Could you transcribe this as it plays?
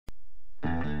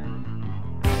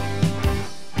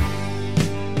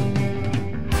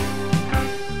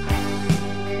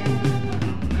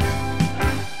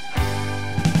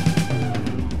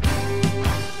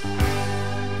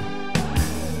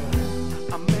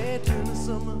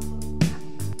summer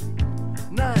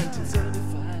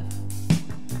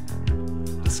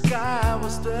 1975. The sky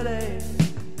was dirty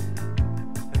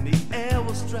and the air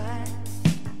was dry.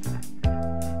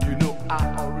 You know,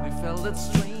 I already felt it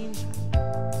strange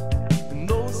in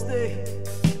those days.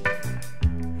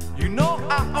 You know,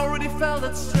 I already felt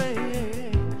it strange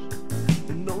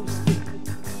in those days.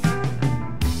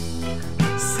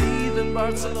 See in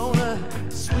Barcelona,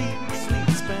 sweet, sweet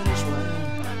Spanish wine.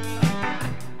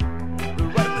 The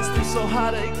rightness to so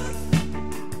heartaches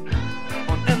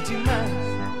on empty minds.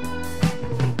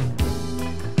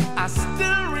 I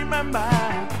still remember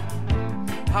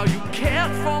how you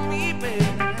cared for me, baby,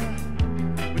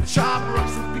 with sharp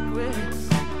rocks and big waves,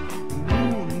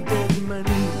 moon dead in my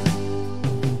knees.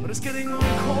 But it's getting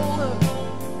colder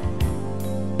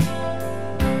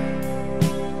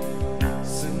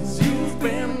since you've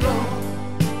been gone.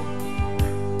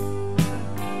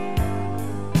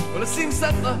 Well, it seems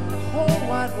that the whole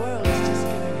wide world is just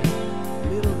getting a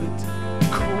little bit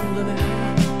colder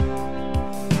now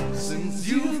since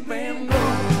you've been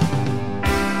gone.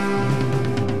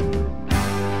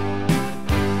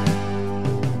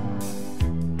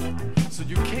 So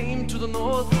you came to the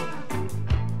north,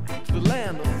 to the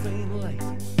land of faint light.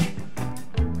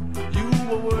 You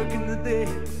were working the day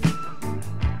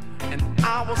and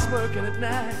I was working at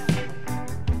night.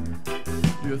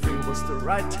 You think it was the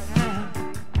right time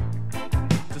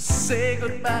to say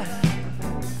goodbye?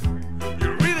 You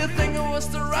really think it was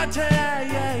the right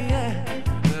time,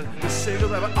 to say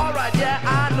goodbye? But alright, yeah,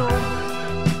 I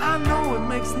know it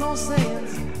makes no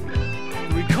sense to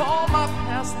recall my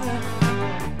past now.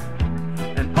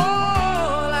 And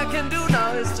all I can do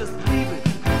now is just leave it the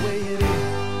way it is.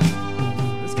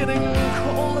 It's getting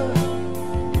colder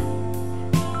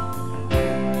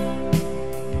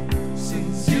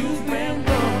since you've been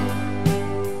gone.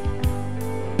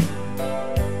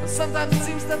 But sometimes it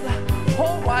seems that the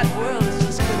whole wide world is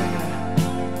just getting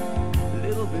a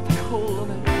little bit colder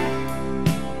now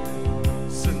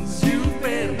since you've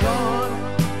been gone.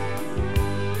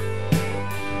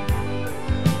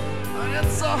 And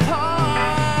it's so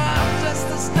hard just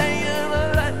to stay in the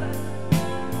light,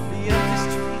 the empty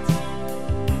streets,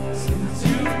 since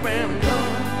you've been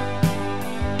gone.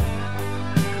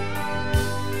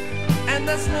 And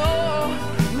there's no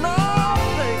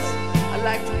place I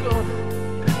like to go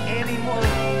anymore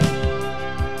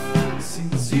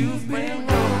since you've been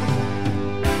gone.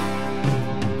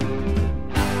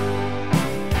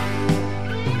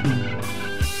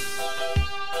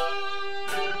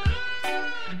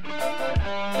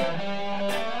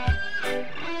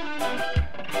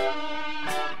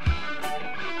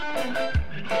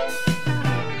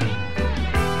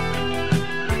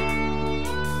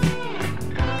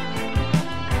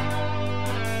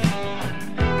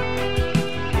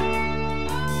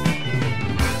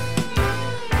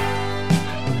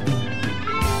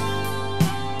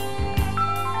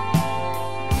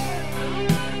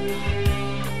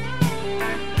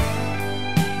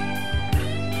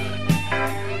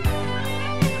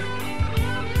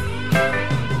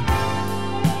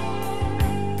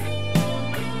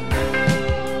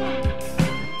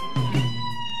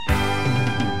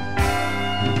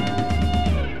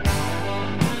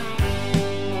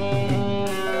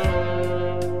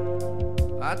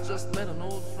 I just met an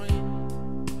old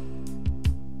friend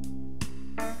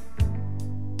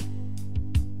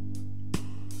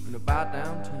in a bar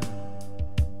downtown,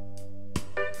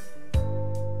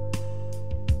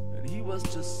 and he was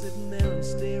just sitting there and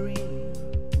staring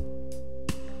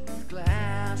with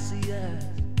glassy eyes.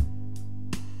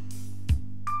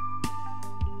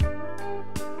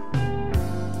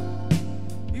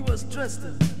 He was dressed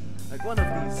like one of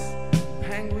these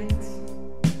penguins,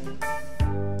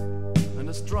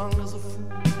 as strong as a fool.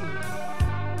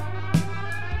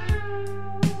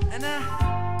 And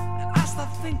I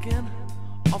started thinking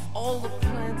of all the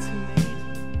plans he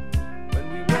made when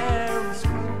we were in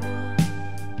school.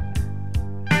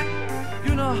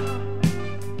 You know,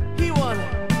 he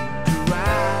wanted to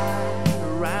ride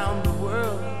around the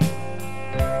world,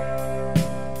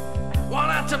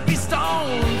 wanted to be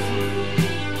stoned free.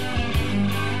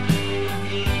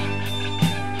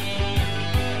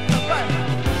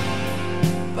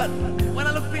 But when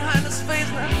I look behind his face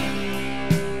now,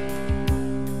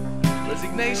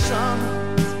 resignation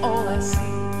is all I see.